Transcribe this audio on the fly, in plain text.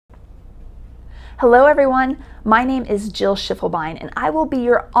Hello everyone, my name is Jill Schiefelbein and I will be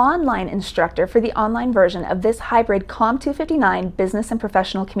your online instructor for the online version of this hybrid COM 259 Business and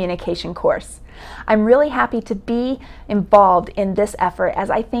Professional Communication course. I'm really happy to be involved in this effort as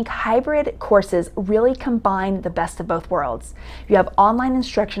I think hybrid courses really combine the best of both worlds. You have online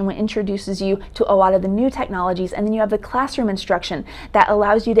instruction which introduces you to a lot of the new technologies, and then you have the classroom instruction that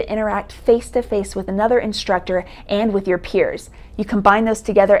allows you to interact face-to-face with another instructor and with your peers. You combine those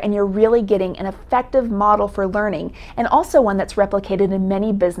together and you're really getting an effective model for learning, and also one that's replicated in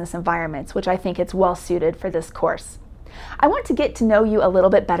many business environments, which I think it's well suited for this course. I want to get to know you a little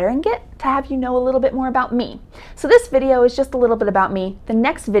bit better and get to have you know a little bit more about me. So this video is just a little bit about me. The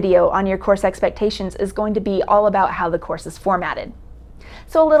next video on your course expectations is going to be all about how the course is formatted.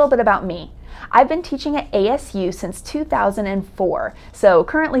 So a little bit about me. I've been teaching at ASU since 2004, so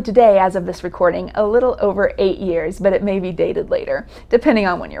currently today, as of this recording, a little over 8 years, but it may be dated later, depending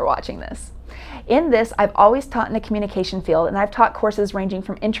on when you're watching this. In this, I've always taught in the communication field, and I've taught courses ranging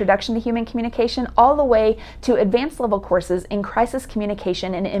from Introduction to Human Communication all the way to advanced level courses in crisis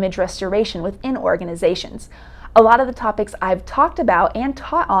communication and image restoration within organizations. A lot of the topics I've talked about and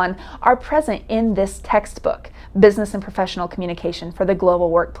taught on are present in this textbook, Business and Professional Communication for the Global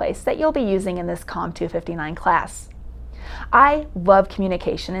Workplace, that you'll be using in this COM 259 class. I love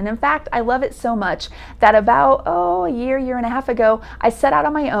communication, and in fact, I love it so much that about a year and a half ago, I set out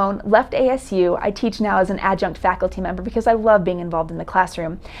on my own, left ASU. I teach now as an adjunct faculty member because I love being involved in the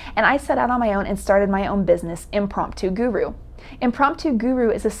classroom, and I set out on my own and started my own business, Impromptu Guru. Impromptu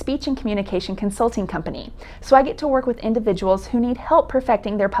Guru is a speech and communication consulting company, so I get to work with individuals who need help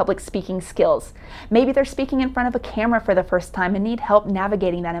perfecting their public speaking skills. Maybe they're speaking in front of a camera for the first time and need help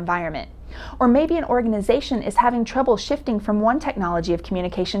navigating that environment. Or maybe an organization is having trouble shifting from one technology of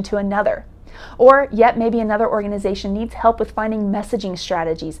communication to another. Or yet maybe another organization needs help with finding messaging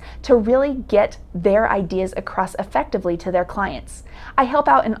strategies to really get their ideas across effectively to their clients. I help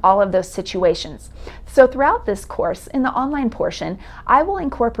out in all of those situations. So throughout this course, in the online portion, I will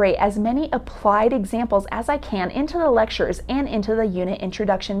incorporate as many applied examples as I can into the lectures and into the unit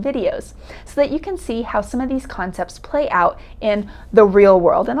introduction videos so that you can see how some of these concepts play out in the real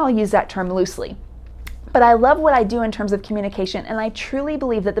world, and I'll use that term loosely. But I love what I do in terms of communication, and I truly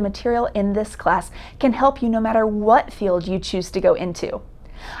believe that the material in this class can help you no matter what field you choose to go into.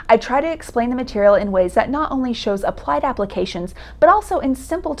 I try to explain the material in ways that not only shows applied applications, but also in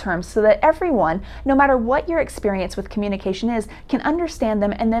simple terms so that everyone, no matter what your experience with communication is, can understand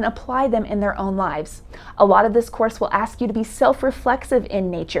them and then apply them in their own lives. A lot of this course will ask you to be self-reflexive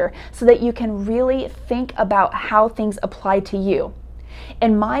in nature so that you can really think about how things apply to you.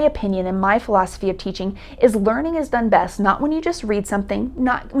 In my opinion and my philosophy of teaching is learning is done best not when you just read something,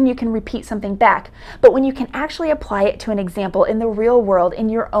 not when you can repeat something back, but when you can actually apply it to an example in the real world in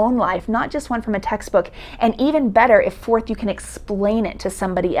your own life, not just one from a textbook, and even better if fourth you can explain it to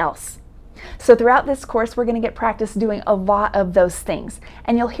somebody else. So throughout this course we're going to get practice doing a lot of those things,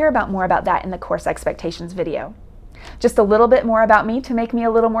 and you'll hear more about that in the course expectations video. Just a little bit more about me to make me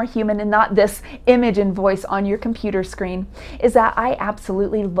a little more human and not this image and voice on your computer screen is that I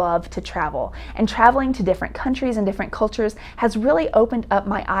absolutely love to travel, and traveling to different countries and different cultures has really opened up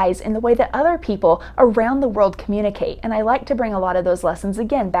my eyes in the way that other people around the world communicate, and I like to bring a lot of those lessons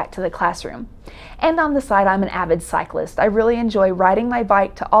again back to the classroom. And on the side, I'm an avid cyclist. I really enjoy riding my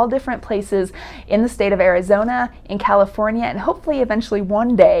bike to all different places in the state of Arizona, in California, and hopefully eventually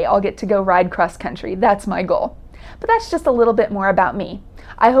one day I'll get to go ride cross country. That's my goal. But that's just a little bit more about me.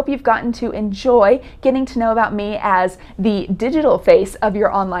 I hope you've gotten to enjoy getting to know about me as the digital face of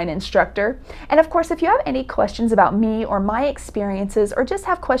your online instructor. And of course, if you have any questions about me or my experiences, or just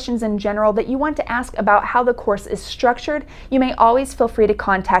have questions in general that you want to ask about how the course is structured, you may always feel free to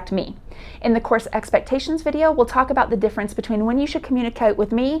contact me. In the course expectations video, we'll talk about the difference between when you should communicate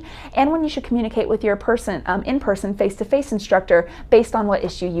with me and when you should communicate with your in-person face-to-face instructor based on what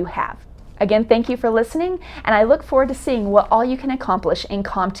issue you have. Again, thank you for listening, and I look forward to seeing what all you can accomplish in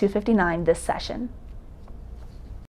COM 259 this session.